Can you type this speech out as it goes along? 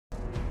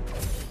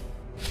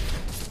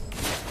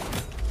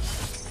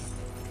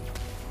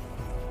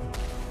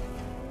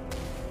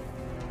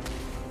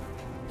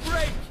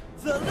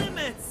the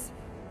limits!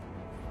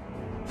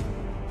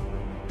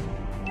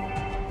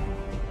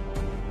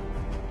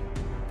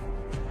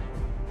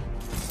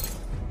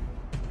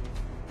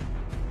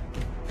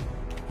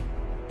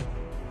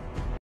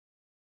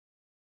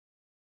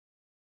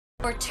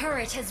 Our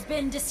turret has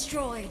been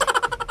destroyed.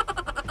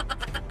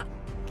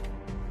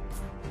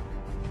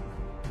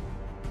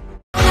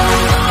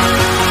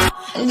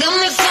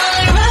 Got me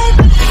falling right.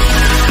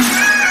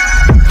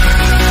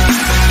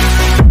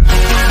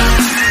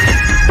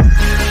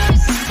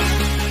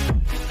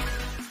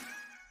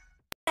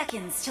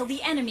 Seconds till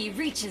the enemy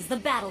reaches the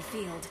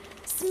battlefield.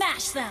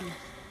 Smash them!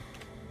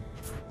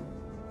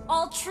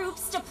 All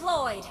troops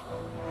deployed.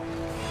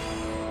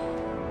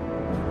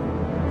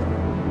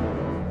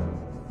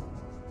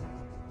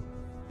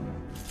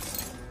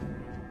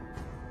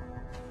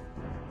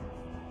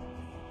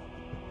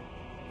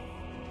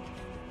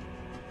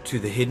 To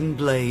the hidden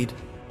blade,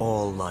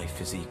 all life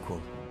is equal.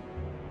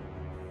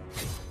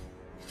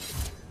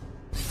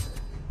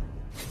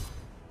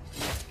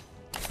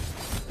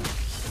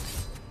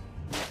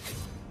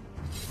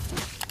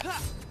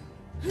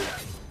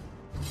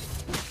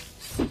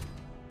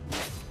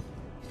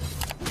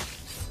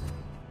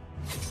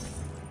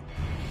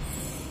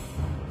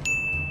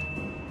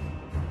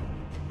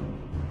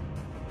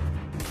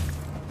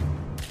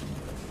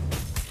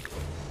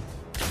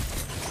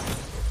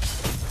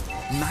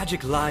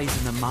 Magic lies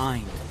in the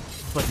mind,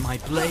 but my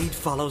blade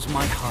follows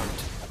my heart.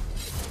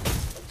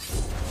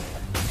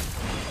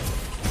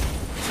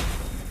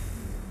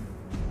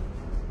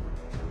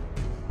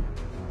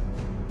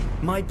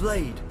 My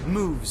blade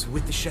moves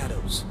with the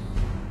shadows.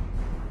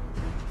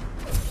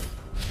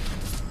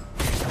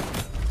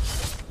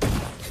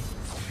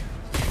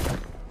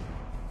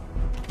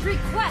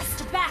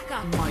 Request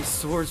backup! My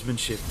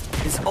swordsmanship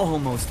is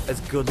almost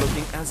as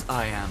good-looking as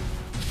I am.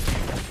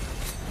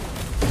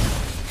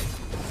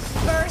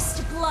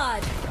 First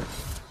blood!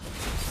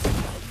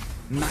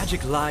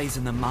 Magic lies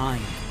in the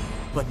mind,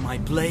 but my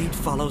blade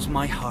follows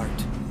my heart.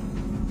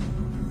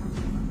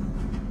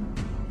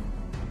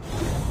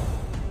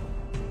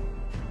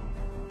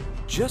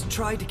 Just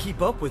try to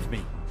keep up with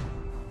me.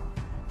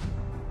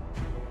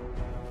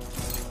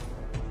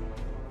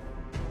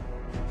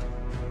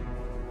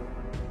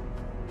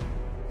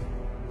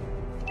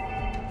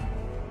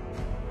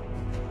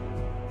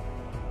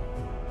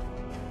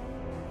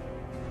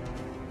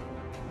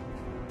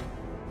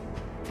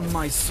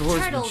 My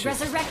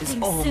swordsmanship is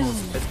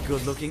almost as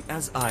good-looking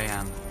as I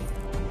am.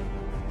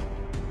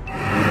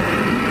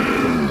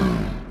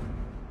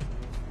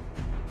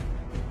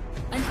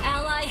 An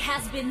ally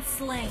has been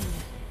slain.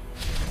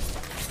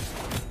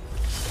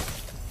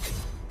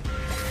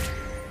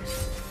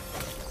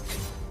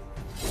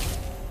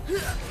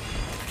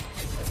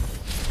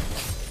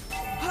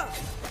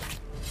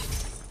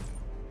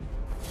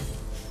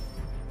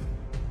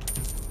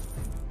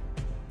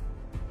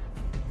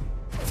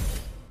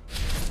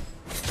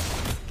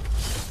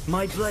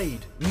 My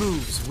blade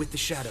moves with the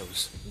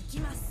shadows.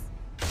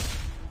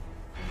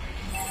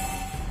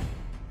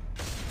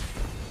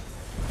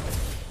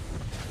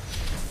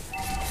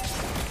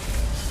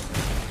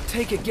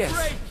 Take a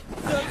guess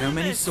at how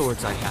many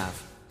swords I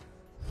have.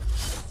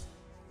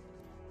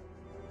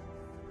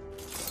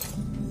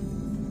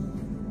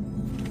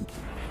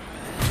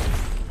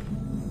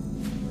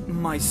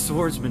 My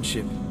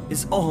swordsmanship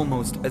is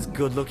almost as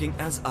good-looking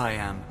as I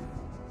am.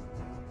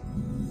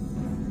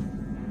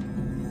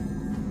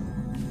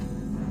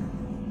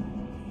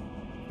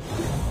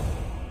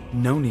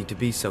 No need to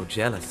be so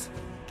jealous.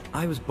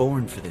 I was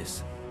born for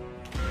this.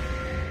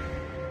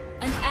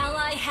 An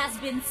ally has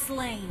been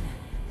slain.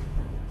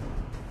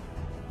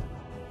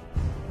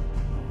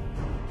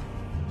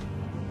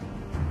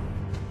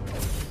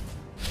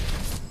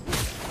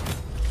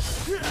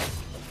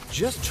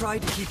 Just try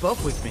to keep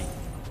up with me.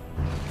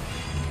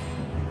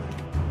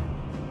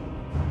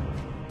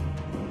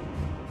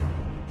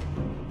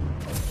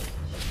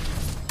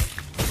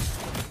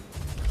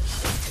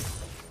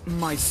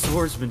 My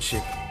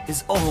swordsmanship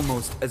is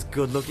almost as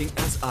good-looking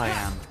as I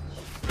am.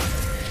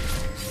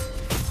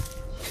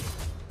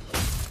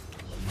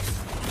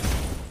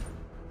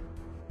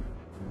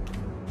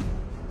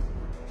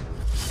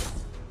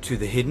 To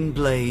the hidden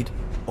blade,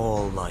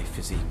 all life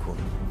is equal.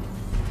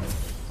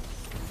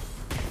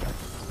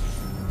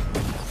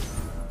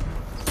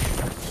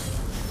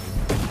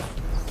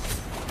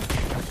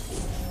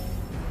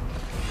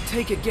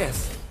 Take a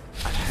guess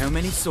at how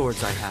many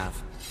swords I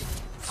have.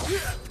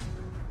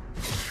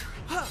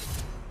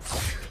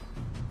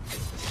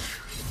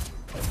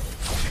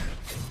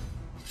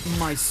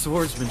 My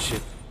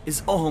swordsmanship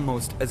is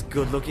almost as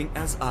good-looking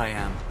as I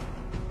am.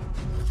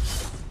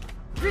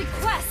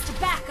 Request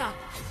backup!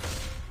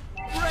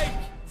 Break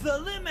the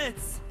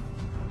limits!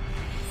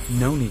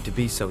 No need to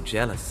be so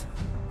jealous.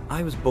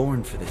 I was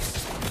born for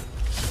this.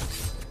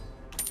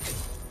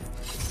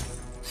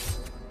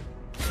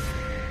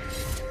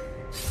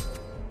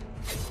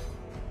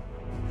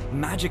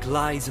 Magic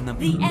lies in the...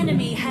 The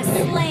enemy has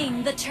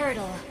slain the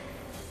turtle.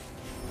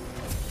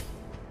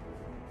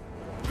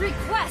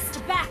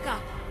 Request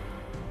backup!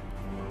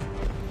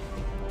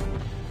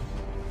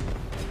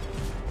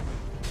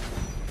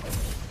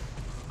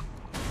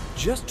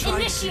 Just try to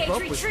keep Initiate up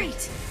with me.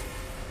 retreat.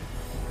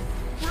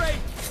 Break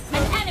the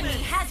An limits.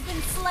 enemy has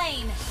been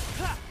slain.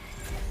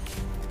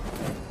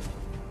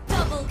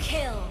 Double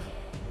kill.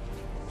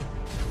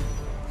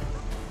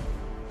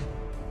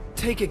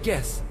 Take a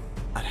guess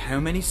at how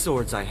many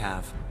swords I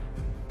have.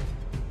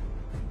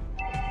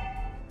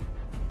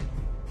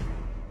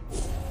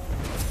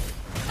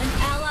 An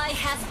ally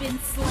has been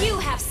slain. You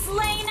have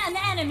slain an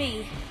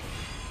enemy.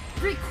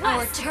 Request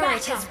Our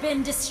turret has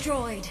been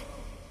destroyed.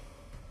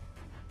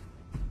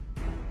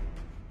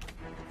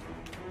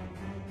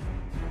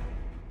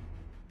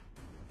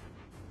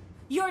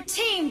 Your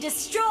team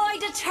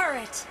destroyed a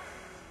turret.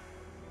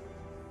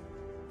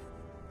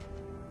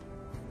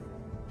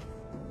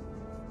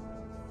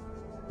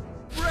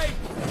 Break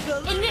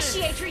the limits.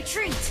 Initiate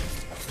retreat.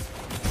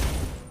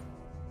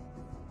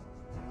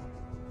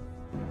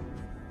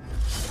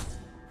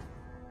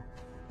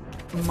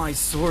 My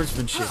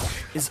swordsmanship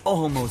is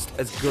almost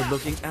as good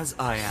looking as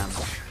I am.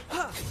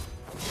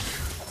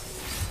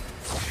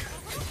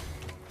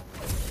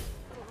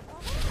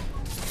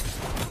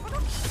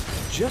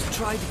 Just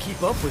try to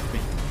keep up with me.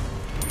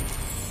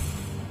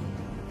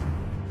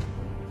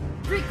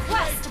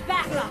 Request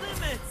backup.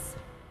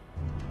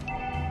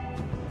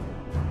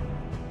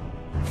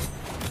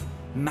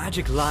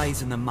 Magic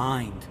lies in the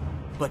mind,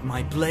 but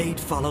my blade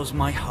follows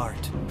my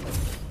heart.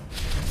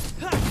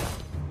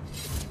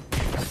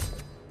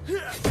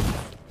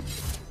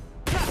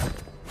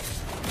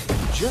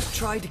 Just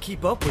try to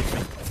keep up with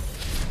me.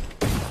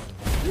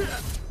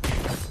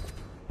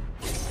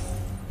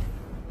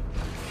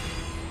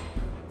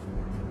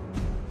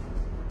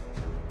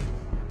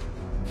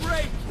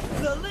 Break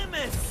the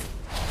limits!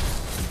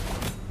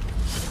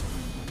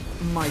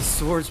 My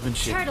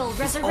swordsmanship Turtle is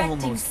resurrecting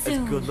almost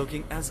soon. as good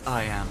looking as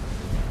I am.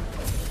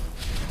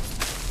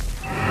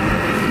 You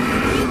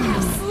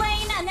have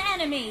slain an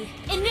enemy.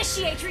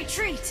 Initiate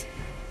retreat.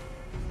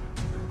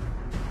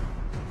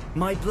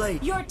 My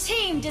blade. Your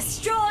team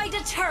destroyed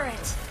a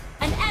turret.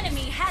 An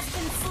enemy has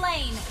been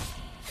slain.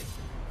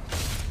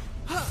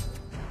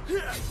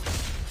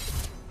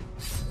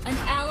 An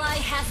ally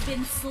has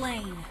been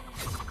slain.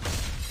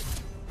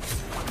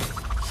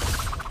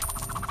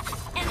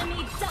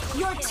 Enemy double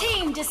Your kill.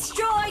 Team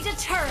destroyed a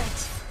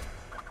turret.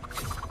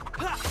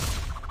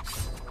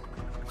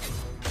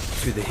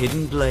 To the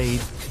hidden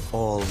blade,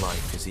 all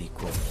life is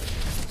equal.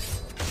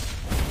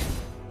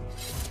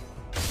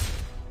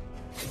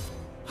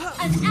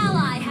 An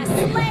ally has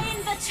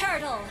slain the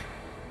turtle.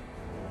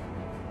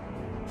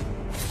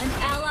 An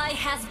ally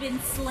has been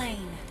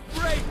slain.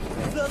 Break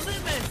the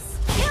limits!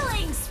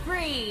 Killing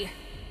spree.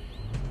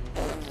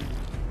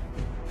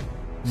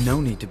 No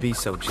need to be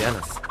so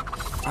jealous.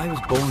 I was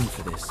born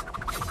for this.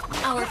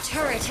 Our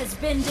turret has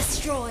been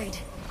destroyed.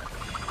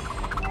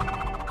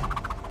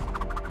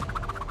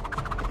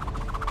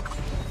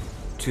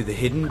 To the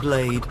hidden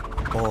blade,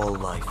 all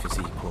life is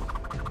equal.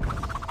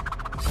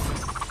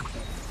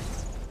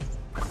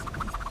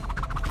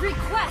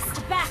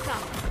 Request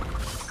backup.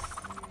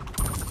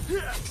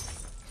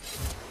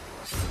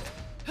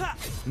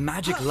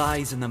 Magic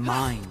lies in the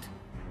mind,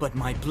 but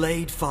my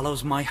blade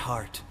follows my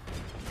heart.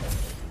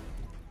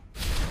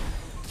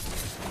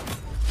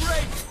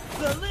 Break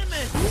the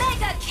limits!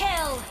 Mega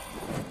kill.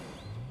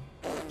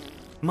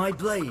 My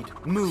blade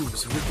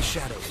moves with the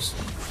shadows.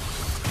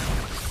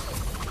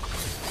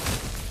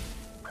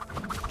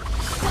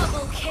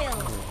 Double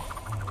kill.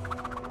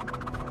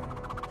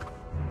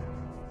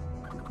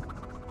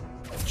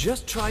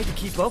 Just try to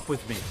keep up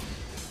with me.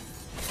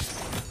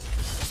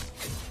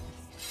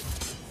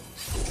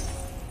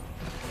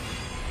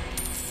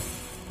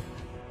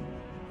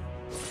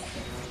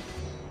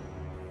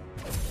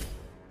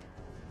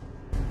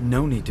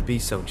 No need to be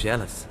so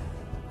jealous.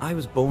 I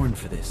was born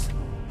for this.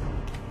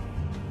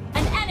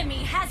 An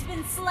enemy has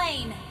been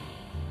slain.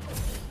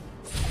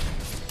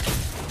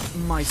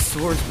 My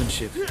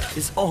swordsmanship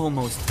is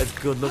almost as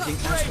good looking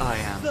as I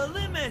am. The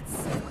limits!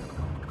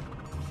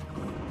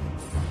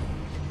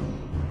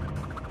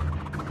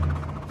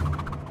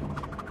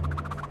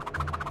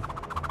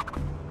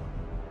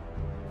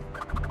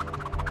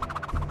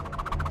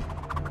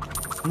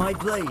 My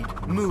blade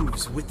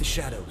moves with the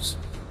shadows.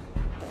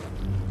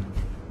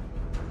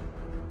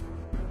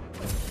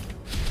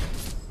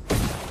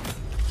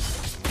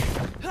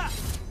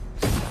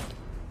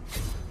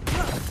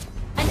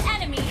 An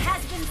enemy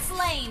has been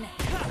slain.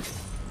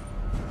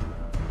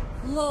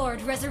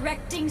 Lord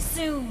resurrecting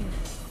soon.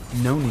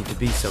 No need to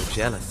be so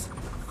jealous.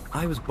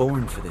 I was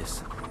born for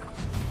this.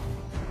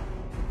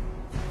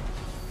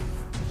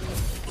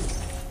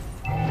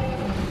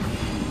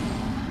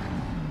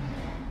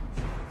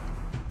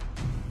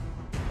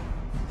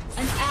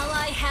 An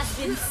ally has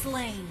been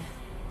slain.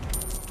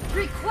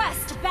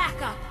 Request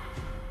backup.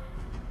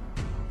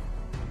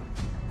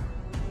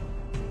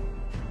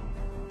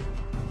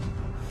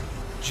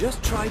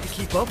 Just try to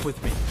keep up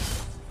with me.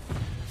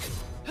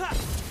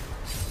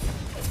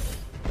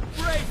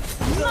 Break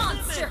the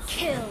Monster limits!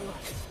 kill.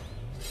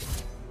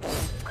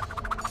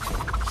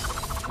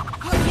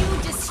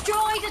 You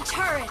destroyed a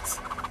turret.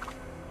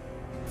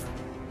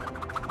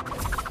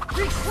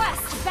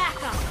 Request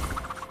backup.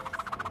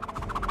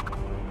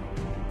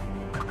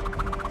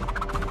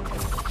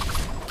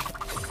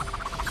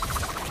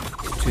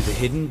 To the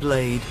hidden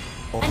blade.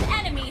 An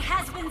enemy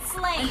has been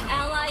slain. An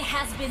ally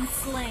has been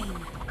slain.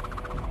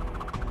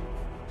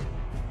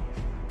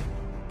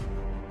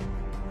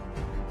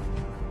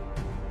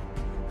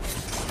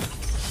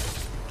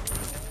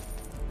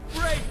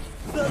 Break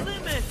the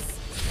limits!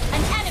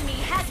 An enemy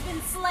has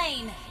been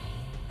slain.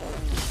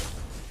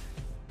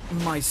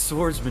 My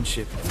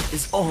swordsmanship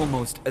is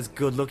almost as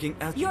good looking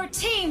as... Your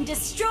team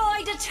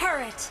destroyed a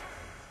turret.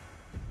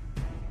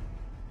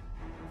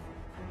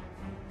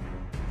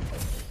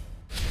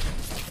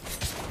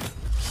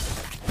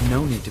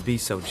 No need to be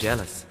so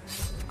jealous.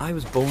 I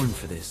was born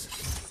for this.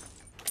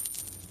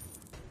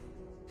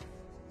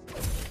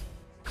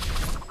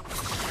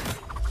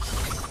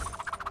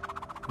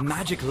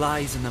 Magic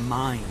lies in the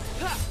mind,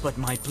 but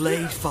my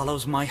blade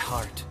follows my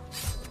heart.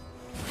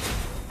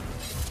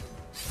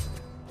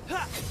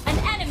 An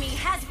enemy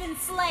has been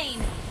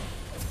slain.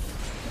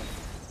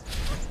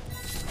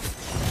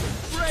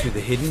 To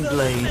the hidden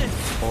blade,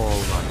 all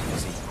life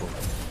is equal.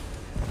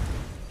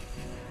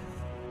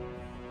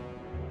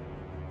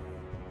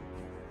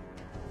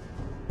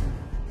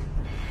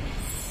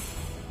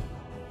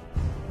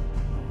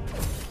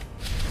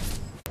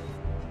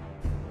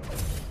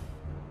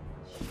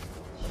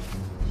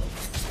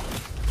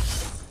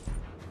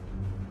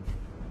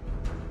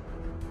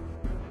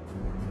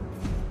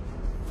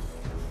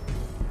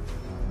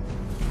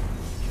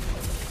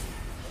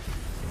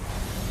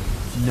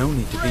 No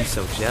need to be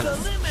so jealous.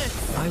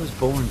 I was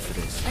born for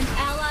this. An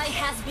ally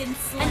has been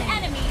slain.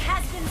 An enemy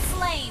has been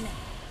slain.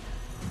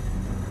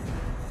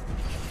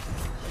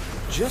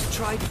 Just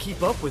try to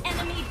keep up with...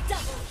 Enemy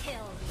double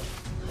kill.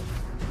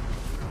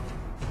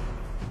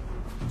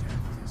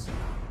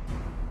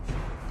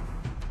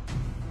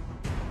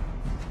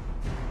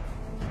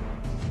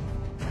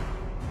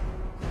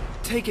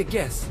 Take a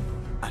guess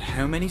at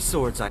how many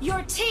swords I...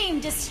 Your team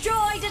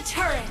destroyed a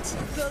turret.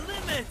 The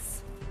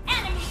limits!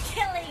 Enemy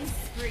killing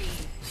spree.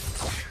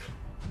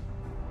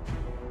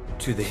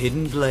 To the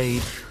hidden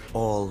blade,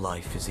 all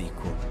life is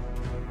equal.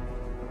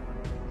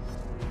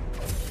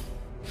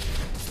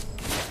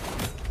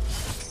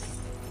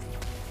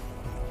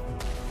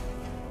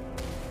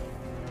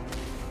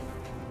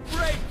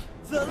 Break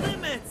the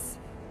limits!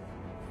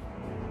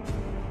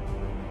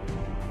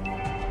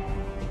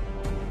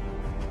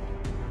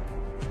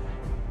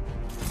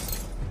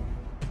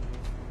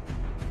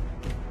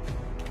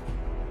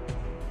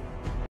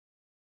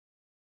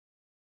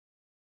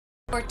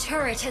 Our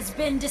turret has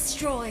been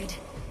destroyed.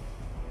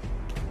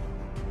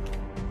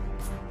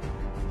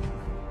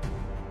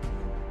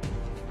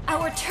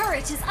 Our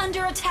turret is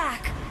under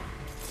attack.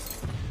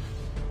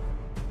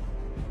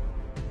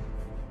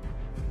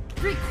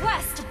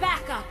 Request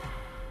backup.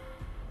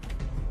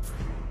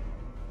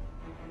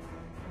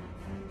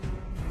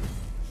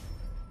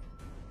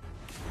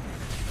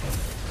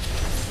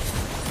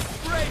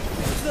 Break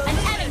the An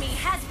limits! enemy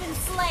has been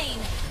slain.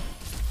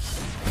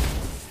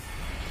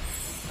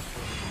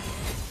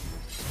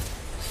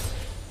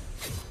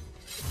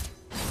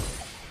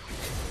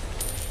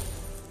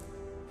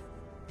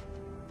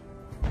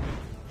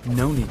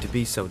 No need to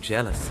be so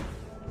jealous.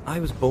 I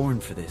was born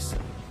for this.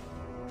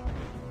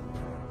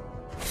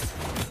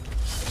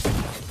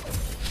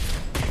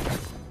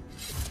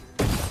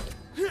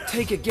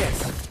 Take a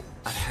guess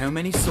at how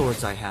many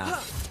swords I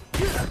have.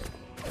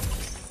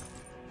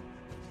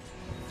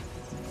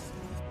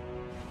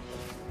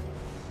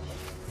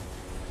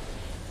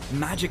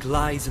 Magic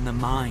lies in the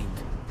mind,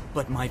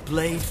 but my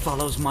blade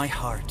follows my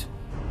heart.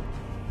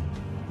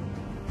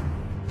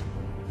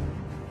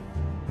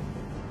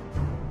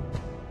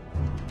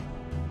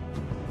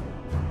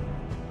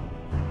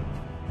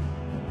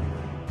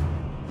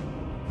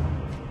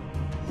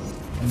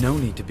 No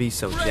need to be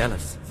so Break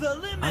jealous. the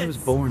limits! I was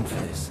born for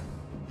this.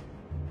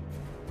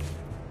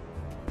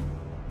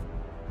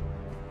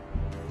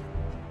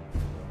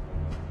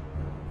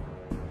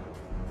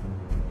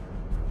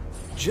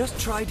 Just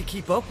try to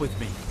keep up with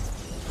me.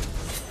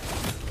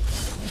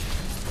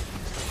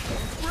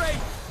 Break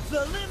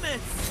the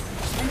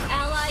limits! An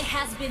ally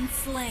has been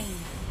slain.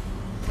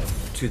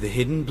 To the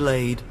hidden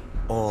blade,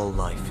 all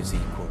life is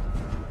equal.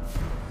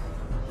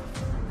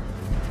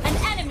 An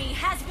enemy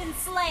has been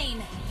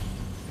slain.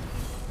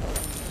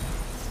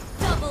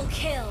 Double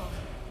kill.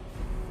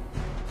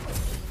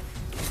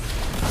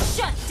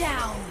 Shut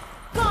down.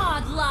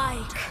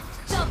 Godlike.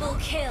 Double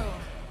kill.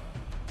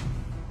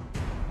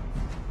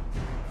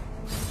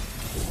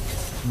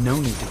 No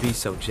need to be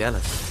so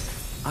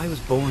jealous. I was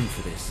born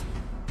for this.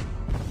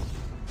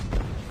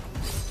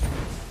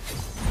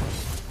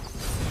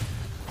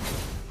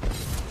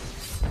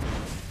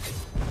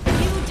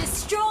 You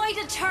destroyed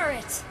a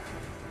turret.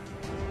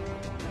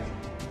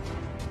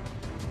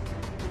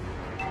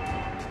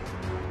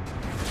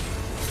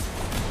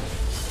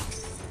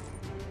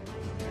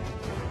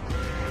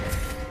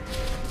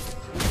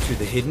 To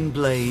the hidden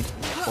blade,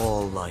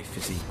 all life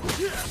is equal.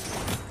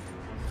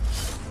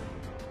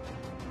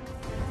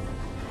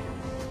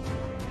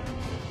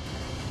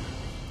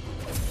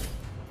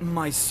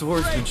 My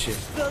swordsmanship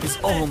Break the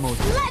is limits.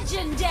 almost...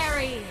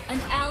 Legendary! An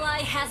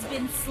ally has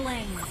been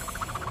slain.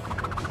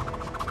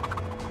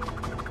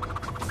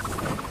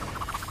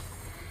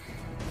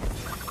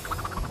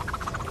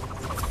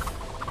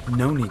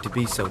 No need to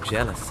be so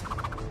jealous.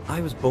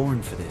 I was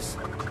born for this.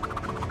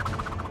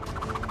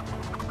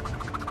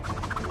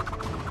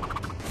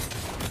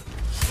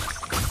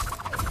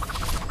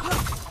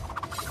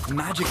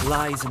 Magic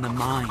lies in the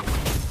mind,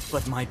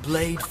 but my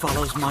blade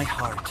follows my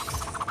heart.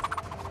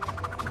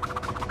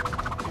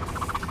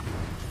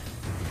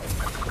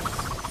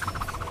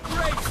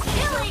 Break the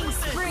Killing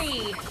limits.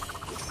 spree!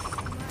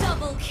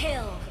 Double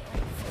kill!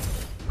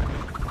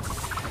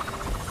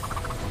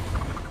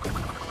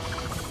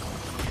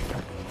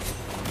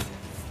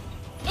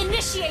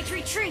 Initiate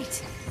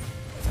retreat!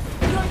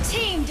 Your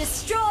team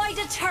destroyed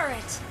a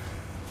turret!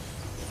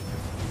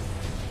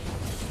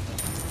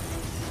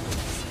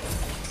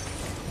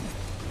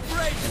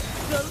 Break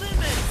the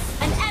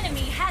limits. An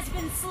enemy has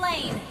been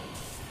slain!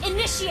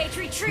 Initiate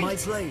retreat! My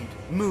blade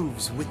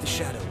moves with the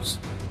shadows.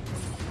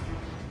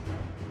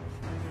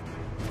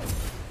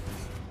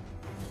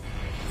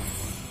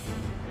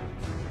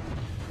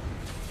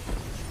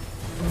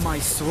 My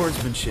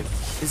swordsmanship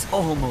is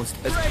almost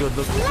as good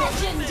looking.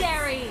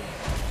 Legendary!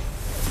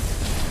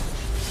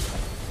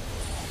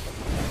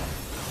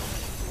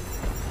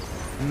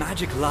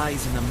 Magic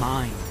lies in the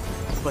mind,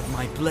 but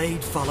my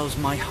blade follows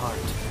my heart.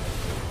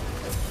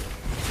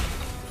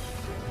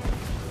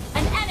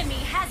 An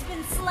enemy has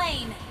been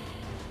slain!